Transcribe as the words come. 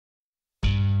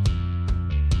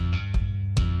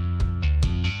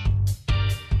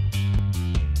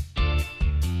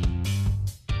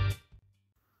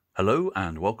Hello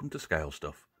and welcome to Scale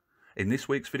Stuff. In this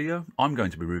week's video, I'm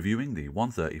going to be reviewing the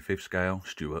 1/35th scale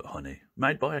Stuart Honey,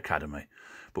 made by Academy.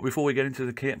 But before we get into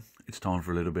the kit, it's time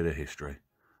for a little bit of history.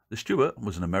 The Stuart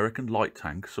was an American light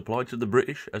tank supplied to the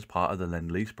British as part of the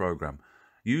Lend-Lease programme.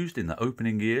 Used in the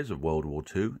opening years of World War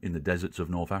II in the deserts of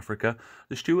North Africa,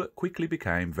 the Stuart quickly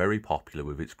became very popular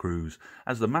with its crews,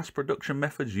 as the mass production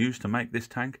methods used to make this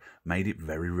tank made it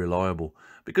very reliable.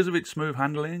 Because of its smooth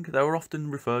handling, they were often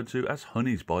referred to as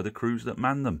honeys by the crews that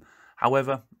manned them.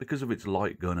 However, because of its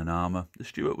light gun and armour, the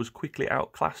Stuart was quickly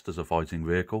outclassed as a fighting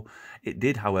vehicle. It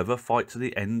did, however, fight to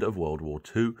the end of World War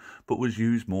II, but was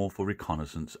used more for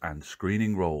reconnaissance and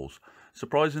screening roles.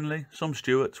 Surprisingly, some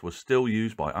Stuarts were still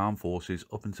used by armed forces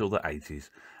up until the 80s,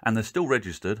 and they're still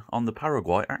registered on the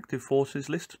Paraguay Active Forces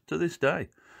list to this day.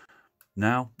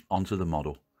 Now, onto the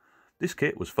model. This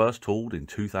kit was first tooled in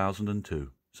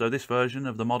 2002, so this version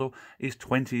of the model is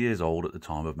 20 years old at the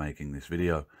time of making this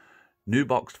video. New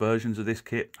boxed versions of this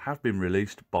kit have been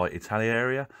released by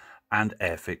Italia and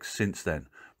Airfix since then,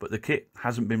 but the kit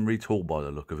hasn't been retooled by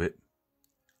the look of it.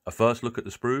 A first look at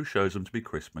the sprues shows them to be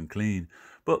crisp and clean,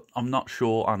 but I'm not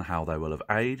sure on how they will have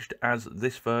aged, as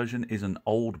this version is an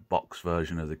old box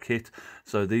version of the kit,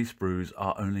 so these sprues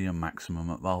are only a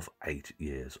maximum of 8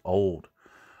 years old.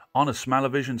 On a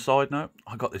smell-o-vision side note,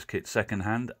 I got this kit second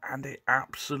hand and it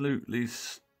absolutely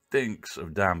stinks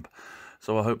of damp,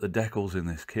 so I hope the decals in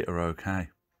this kit are okay.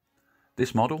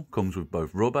 This model comes with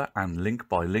both rubber and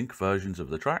link-by-link versions of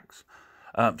the tracks.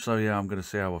 So yeah, I'm going to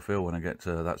see how I feel when I get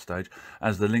to that stage,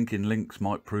 as the linking links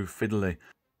might prove fiddly.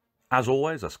 As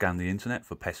always, I scanned the internet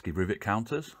for pesky rivet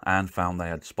counters and found they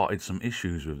had spotted some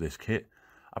issues with this kit.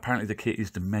 Apparently the kit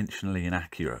is dimensionally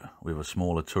inaccurate, with a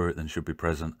smaller turret than should be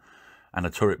present, and a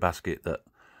turret basket that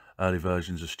early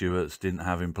versions of Stuarts didn't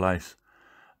have in place.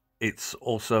 It's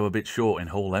also a bit short in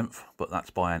hull length, but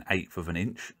that's by 1/8 of an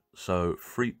inch, so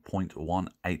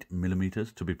 3.18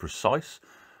 millimeters to be precise.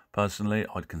 Personally,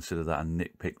 I'd consider that a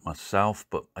nitpick myself,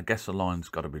 but I guess a line's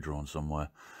got to be drawn somewhere.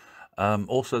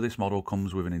 Also, this model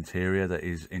comes with an interior that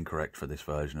is incorrect for this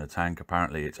version of tank.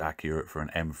 Apparently, it's accurate for an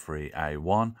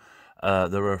M3A1.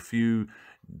 There are a few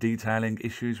detailing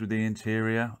issues with the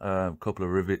interior, a couple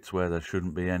of rivets where there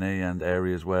shouldn't be any, and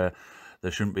areas where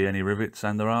there shouldn't be any rivets,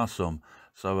 and there are some.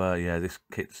 So yeah, this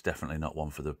kit's definitely not one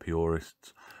for the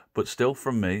purists. But still,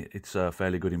 from me, it's a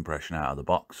fairly good impression out of the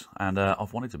box, and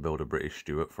I've wanted to build a British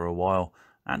Stuart for a while,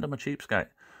 and I'm a cheapskate.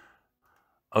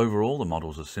 Overall, the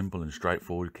model's a simple and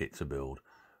straightforward kit to build.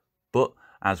 But,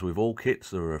 as with all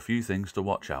kits, there are a few things to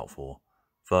watch out for.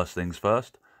 First things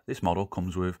first, this model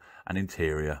comes with an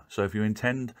interior, so if you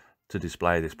intend to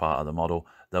display this part of the model,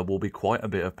 there will be quite a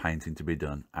bit of painting to be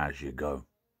done as you go.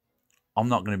 I'm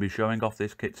not going to be showing off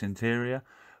this kit's interior,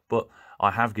 but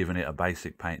I have given it a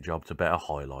basic paint job to better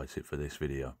highlight it for this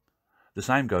video. The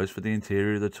same goes for the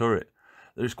interior of the turret.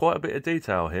 There's quite a bit of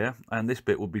detail here, and this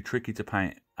bit would be tricky to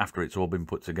paint after it's all been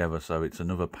put together, so it's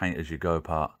another paint as you go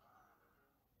part.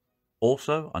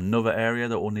 Also, another area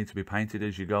that will need to be painted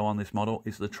as you go on this model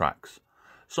is the tracks.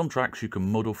 Some tracks you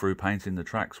can muddle through painting the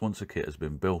tracks once a kit has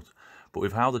been built, but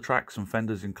with how the tracks and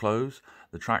fenders enclose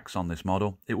the tracks on this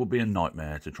model, it would be a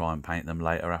nightmare to try and paint them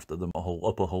later after the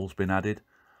upper hull's been added.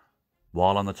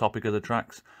 While on the topic of the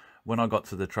tracks, when I got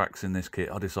to the tracks in this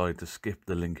kit, I decided to skip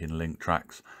the linking link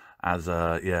tracks, as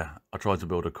yeah, I tried to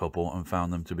build a couple and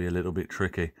found them to be a little bit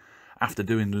tricky. After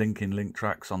doing linking link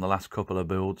tracks on the last couple of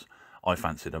builds, I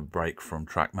fancied a break from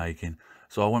track making,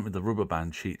 so I went with the rubber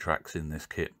band sheet tracks in this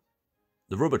kit.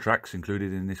 The rubber tracks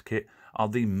included in this kit are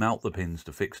the melt the pins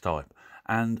to fix type,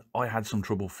 and I had some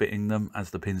trouble fitting them as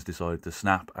the pins decided to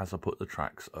snap as I put the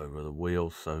tracks over the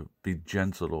wheels, so be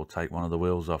gentle or take one of the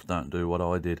wheels off, don't do what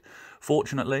I did.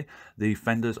 Fortunately, the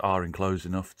fenders are enclosed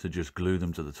enough to just glue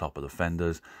them to the top of the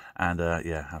fenders and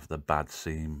yeah, have the bad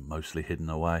seam mostly hidden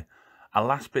away. A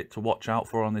last bit to watch out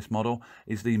for on this model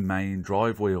is the main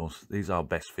drive wheels. These are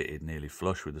best fitted nearly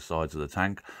flush with the sides of the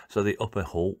tank, so the upper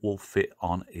hull will fit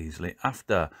on easily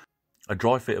after. A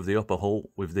dry fit of the upper hull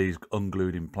with these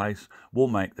unglued in place will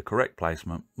make the correct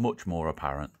placement much more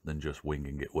apparent than just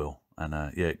winging it will. And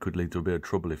yeah, it could lead to a bit of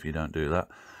trouble if you don't do that.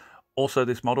 Also,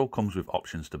 this model comes with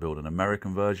options to build an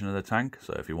American version of the tank,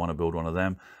 so if you want to build one of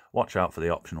them, watch out for the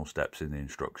optional steps in the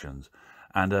instructions.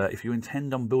 And if you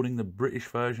intend on building the British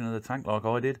version of the tank like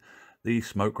I did, the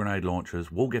smoke grenade launchers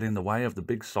will get in the way of the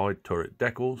big side turret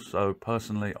decals, so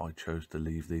personally I chose to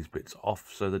leave these bits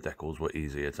off so the decals were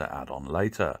easier to add on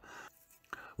later.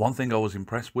 One thing I was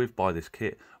impressed with by this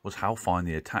kit was how fine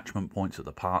the attachment points of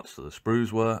the parts to the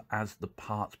sprues were, as the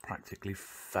parts practically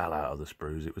fell out of the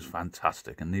sprues. It was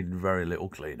fantastic and needed very little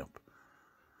cleanup.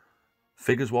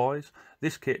 Figures wise,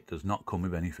 this kit does not come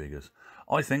with any figures.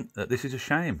 I think that this is a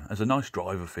shame, as a nice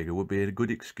driver figure would be a good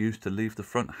excuse to leave the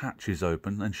front hatches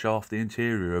open and shaft the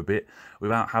interior a bit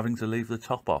without having to leave the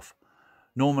top off.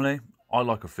 Normally, I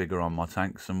like a figure on my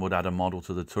tanks and would add a model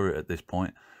to the turret at this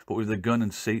point, but with the gun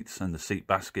and seats and the seat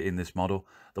basket in this model,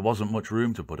 there wasn't much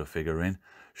room to put a figure in,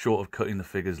 short of cutting the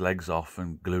figure's legs off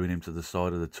and gluing him to the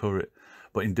side of the turret.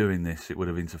 But in doing this, it would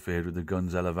have interfered with the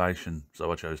gun's elevation, so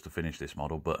I chose to finish this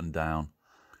model button down.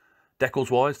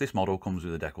 Decals wise, this model comes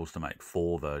with the decals to make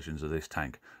 4 versions of this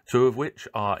tank, 2 of which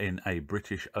are in a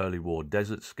British early war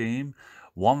desert scheme.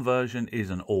 One version is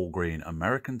an all green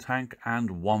American tank,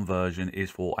 and one version is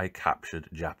for a captured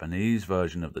Japanese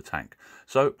version of the tank.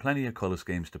 So plenty of colour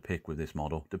schemes to pick with this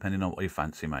model, depending on what you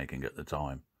fancy making at the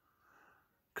time.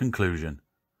 Conclusion.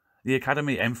 The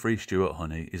Academy M3 Stuart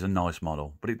Honey is a nice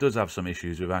model, but it does have some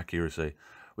issues with accuracy,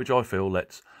 which I feel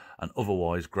lets an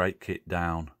otherwise great kit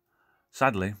down.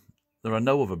 Sadly, there are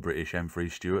no other British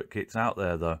M3 Stuart kits out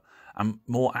there though, and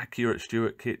more accurate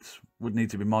Stuart kits would need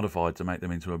to be modified to make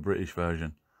them into a British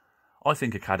version. I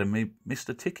think Academy missed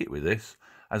a ticket with this,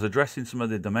 as addressing some of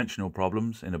the dimensional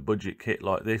problems in a budget kit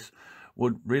like this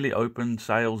would really open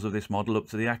sales of this model up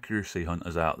to the accuracy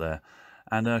hunters out there,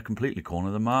 and completely corner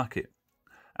the market,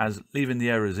 as leaving the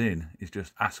errors in is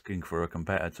just asking for a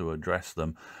competitor to address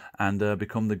them and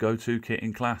become the go-to kit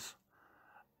in class.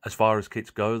 As far as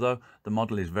kits go though, the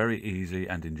model is very easy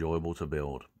and enjoyable to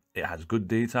build. It has good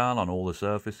detail on all the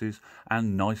surfaces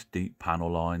and nice deep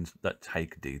panel lines that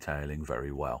take detailing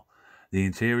very well. The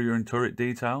interior and turret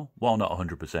detail, while not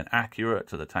 100% accurate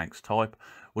to the tank's type,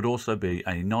 would also be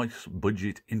a nice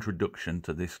budget introduction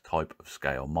to this type of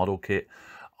scale model kit.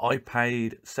 I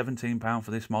paid £17 for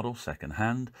this model second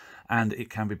hand, and it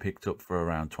can be picked up for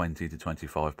around £20 to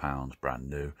 £25 brand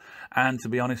new. And to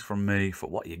be honest, from me, for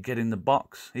what you get in the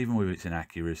box, even with its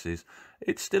inaccuracies,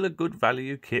 it's still a good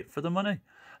value kit for the money.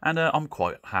 And I'm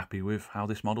quite happy with how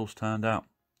this model's turned out.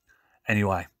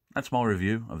 Anyway, that's my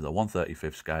review of the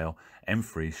 1/35th scale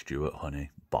M3 Stuart Honey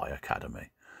by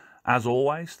Academy. As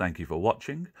always, thank you for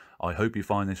watching. I hope you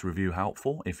find this review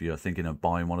helpful if you're thinking of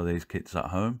buying one of these kits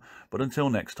at home. But until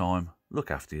next time,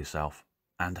 look after yourself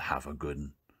and have a good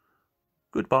one.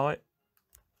 Goodbye.